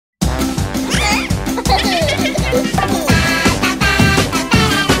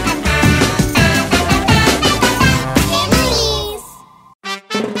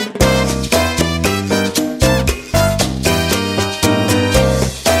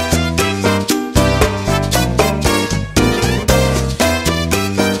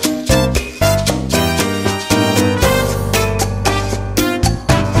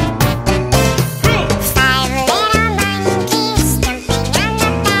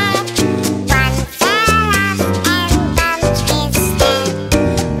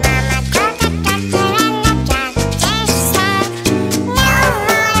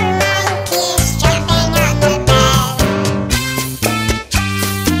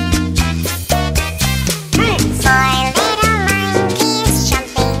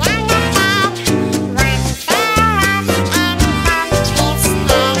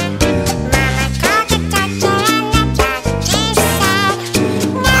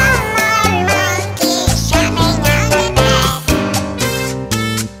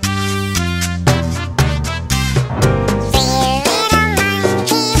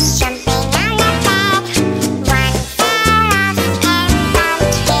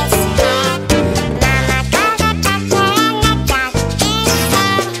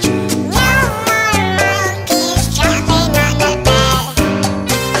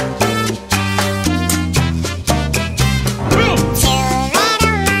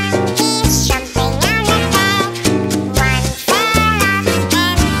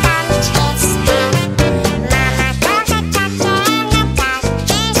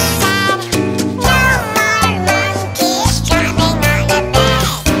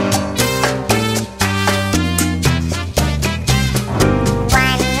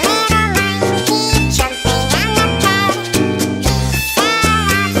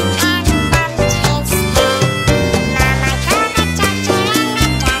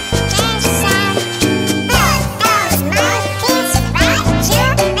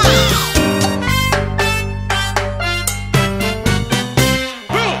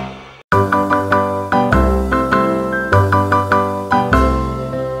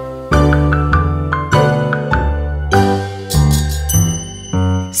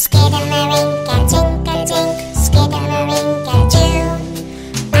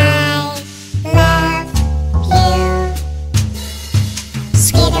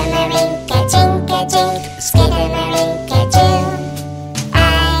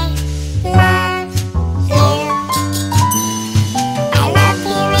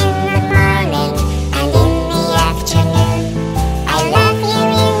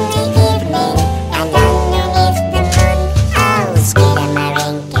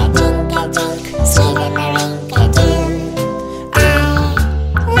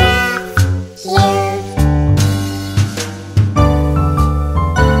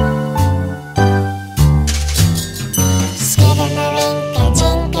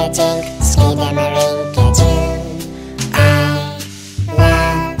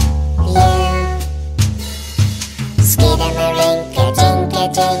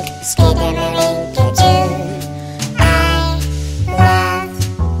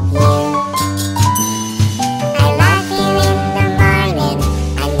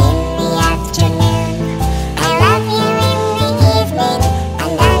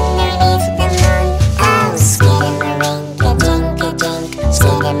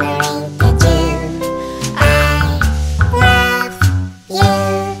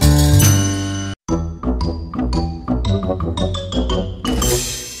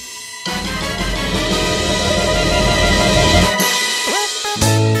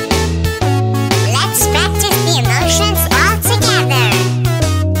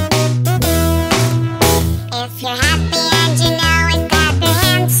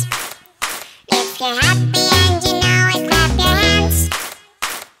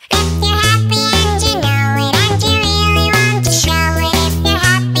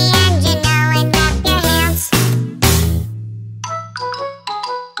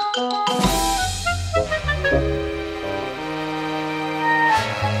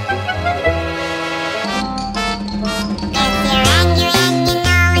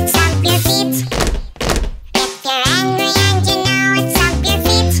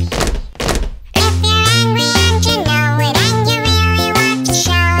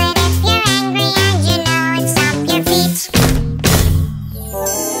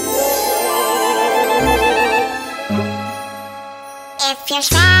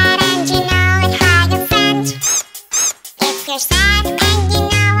sad and you know it, hug a friend. If you're sad and you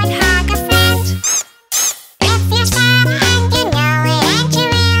know it, hug a friend. If you're sad and you know it and you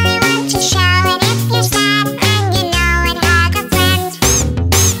really want to show it, if you're sad and you know it, hug a friend.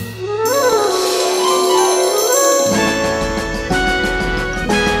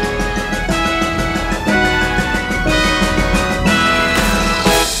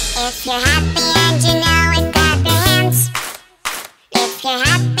 If you're happy and you know it, clap your hands. If you're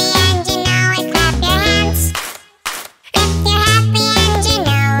happy and you know it, clap your hands. If you're happy and you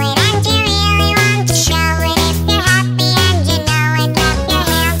know it and you really want to show it, if you're happy and you know it, clap your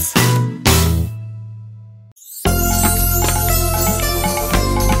hands.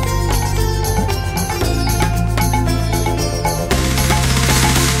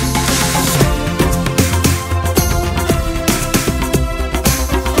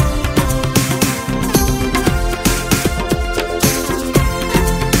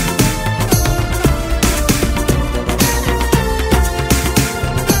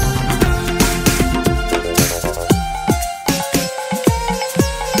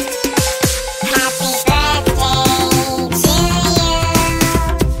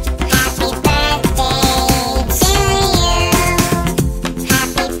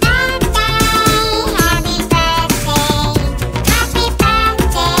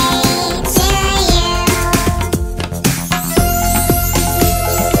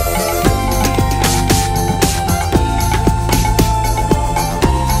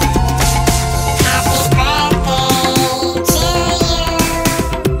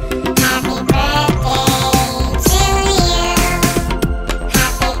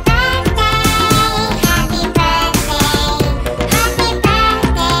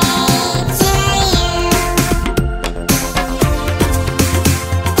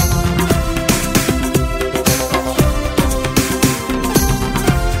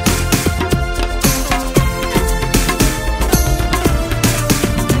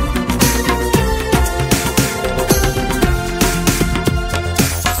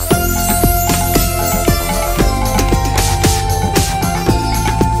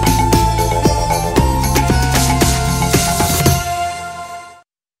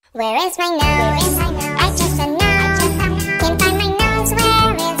 Where is my nose? I just don't know. Can't find my nose.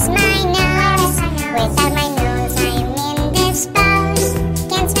 Where is my nose? Without my nose, I'm indisposed.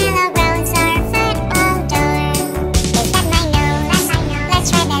 Can't smell a rose or food odor. Is that my nose? Let's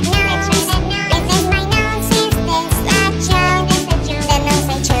try that nose. Is this my nose? Is this a joke? The nose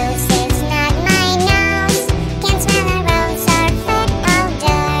I chose is not my nose. Can't smell a rose or food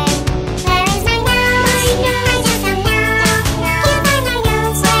odor. Where is my nose? I just don't know. Can't find my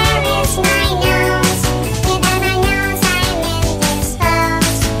nose. Where is my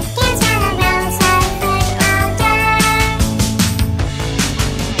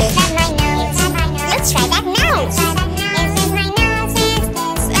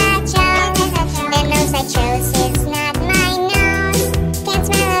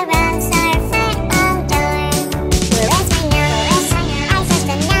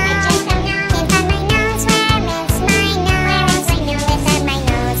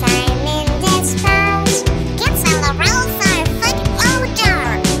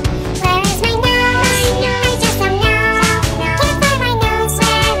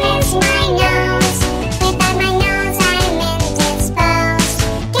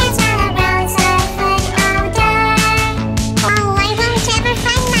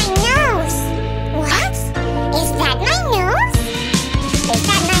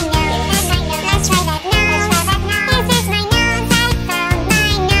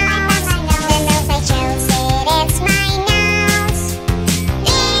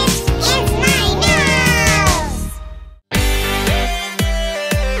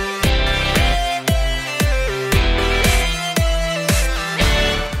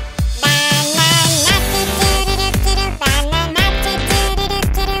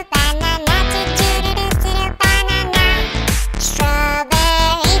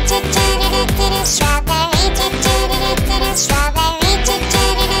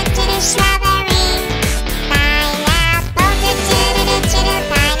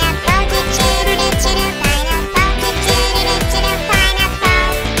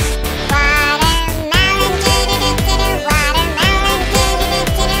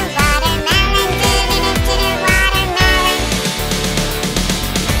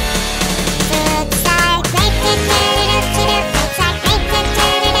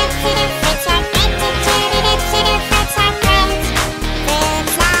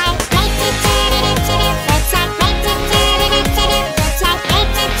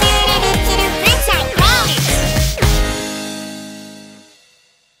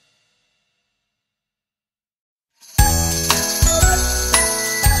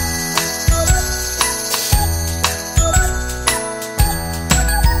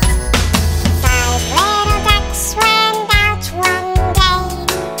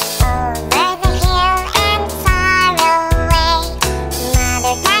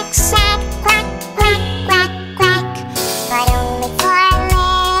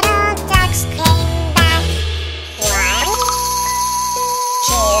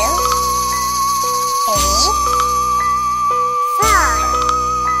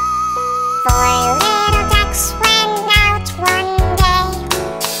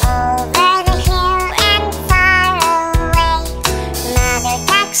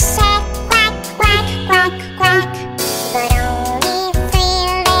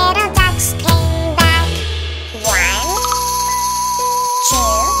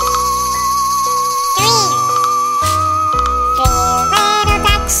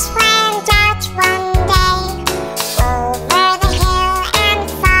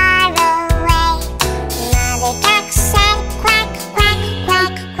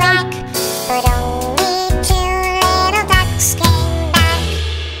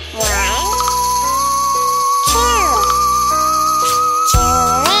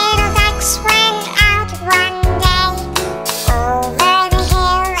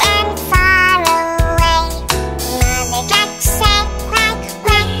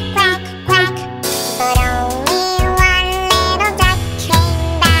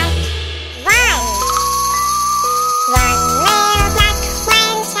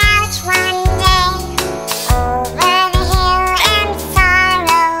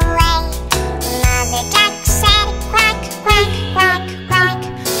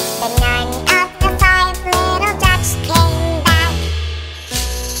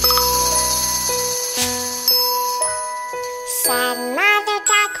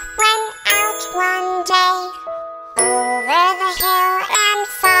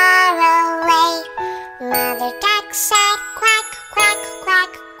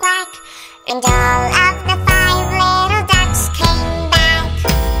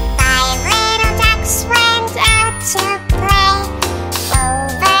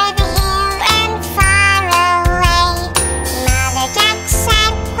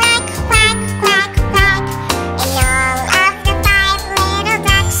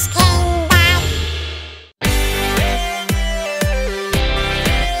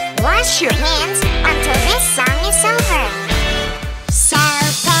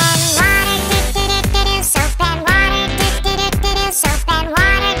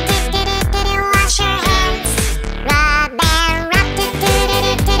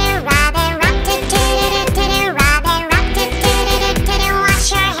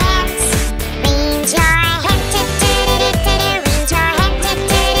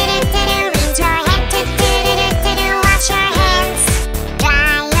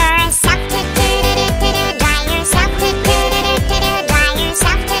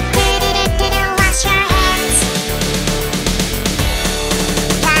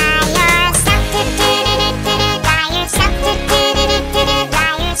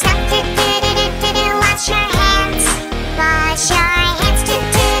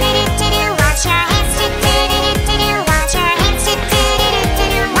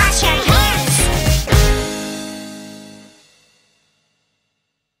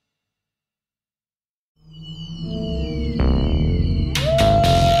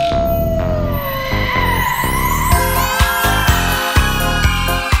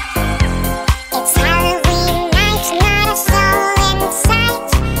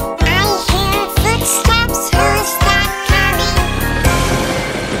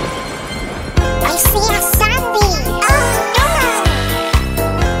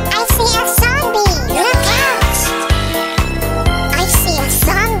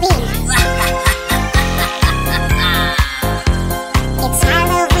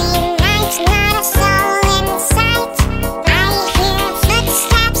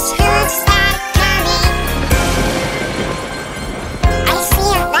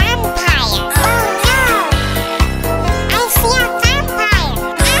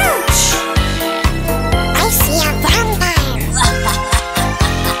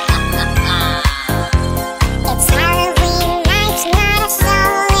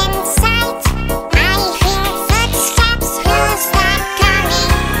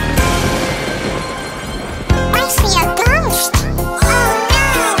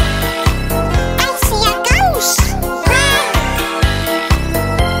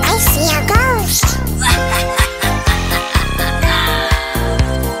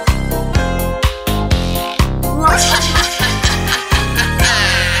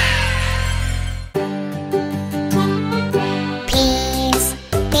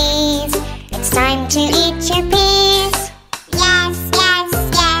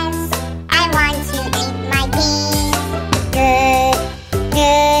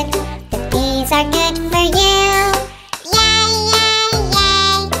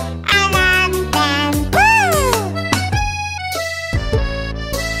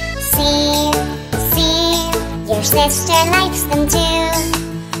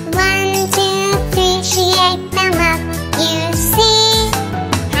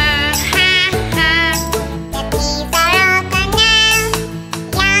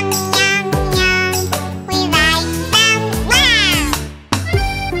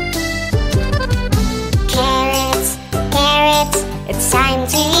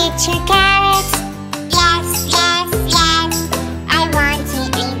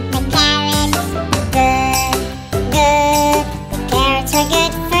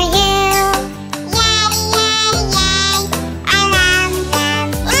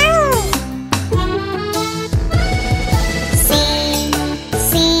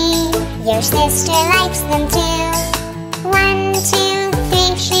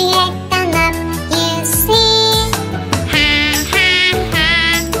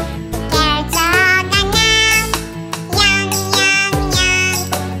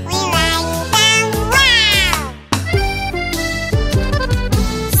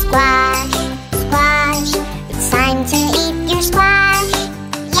Squash, squash, it's time to eat your squash.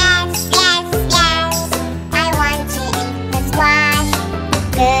 Yes, yes, yes, I want to eat the squash.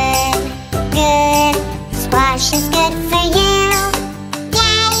 Good, good, squash is good for you.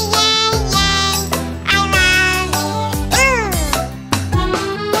 Yay, yay, yay, I love it.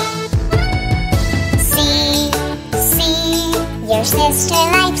 See, see, your sister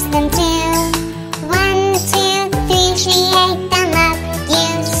likes them too. 1, 2, 3, she ate them up. You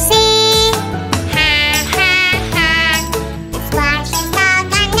see, ha, ha, ha. The squash is all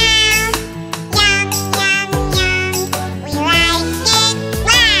gone now. Yum, yum, yum. We like it,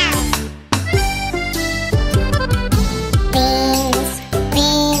 wow. Beans,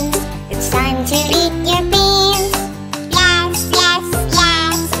 beans. It's time to eat your beans. Yes, yes,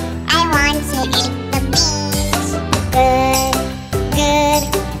 yes. I want to eat the beans. Good, good.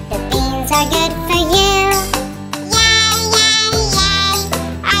 The beans are good for you. Yay, yay, yay.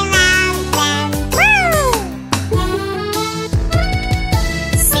 I love them. Woo!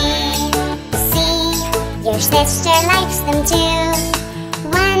 See, see. Your sister likes them too.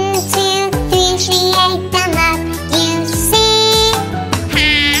 1, 2, 3, she ate them up. You see, ha,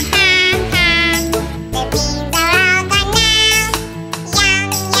 ha, ha. The beans are all gone now. Yum,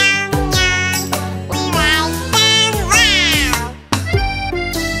 yum, yum. We like them, wow.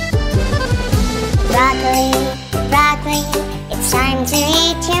 Broccoli, broccoli, it's time to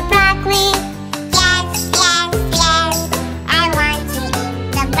eat your broccoli. Yes, yes, yes, I want to eat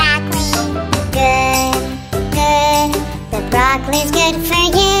the broccoli. Good, good, the broccoli's good for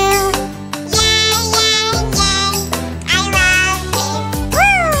you. Yay, yay, yay, I love it.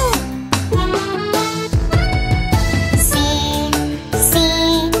 Woo! See,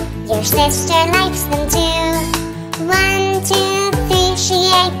 see, your sister likes them too. 1, 2, 3, she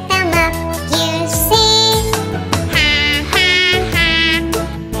ate them up. You see, ha, ha, ha.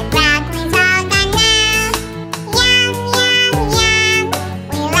 The broccoli's all gone now. Yum, yum, yum.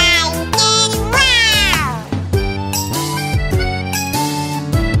 We like it, wow.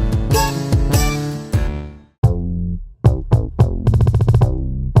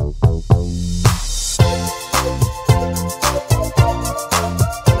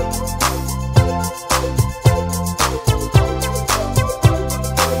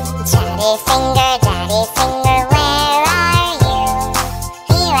 Daddy finger, where are you?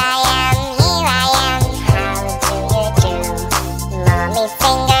 Here I am, how do you do? Mommy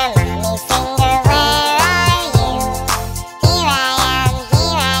finger, where are you? Here I am,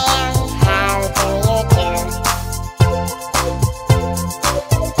 how do you do?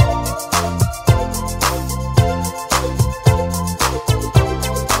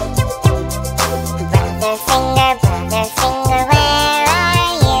 Brother finger, where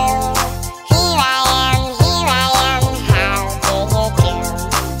are you? Here I am, how do you do?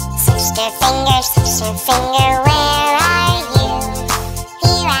 Sister finger,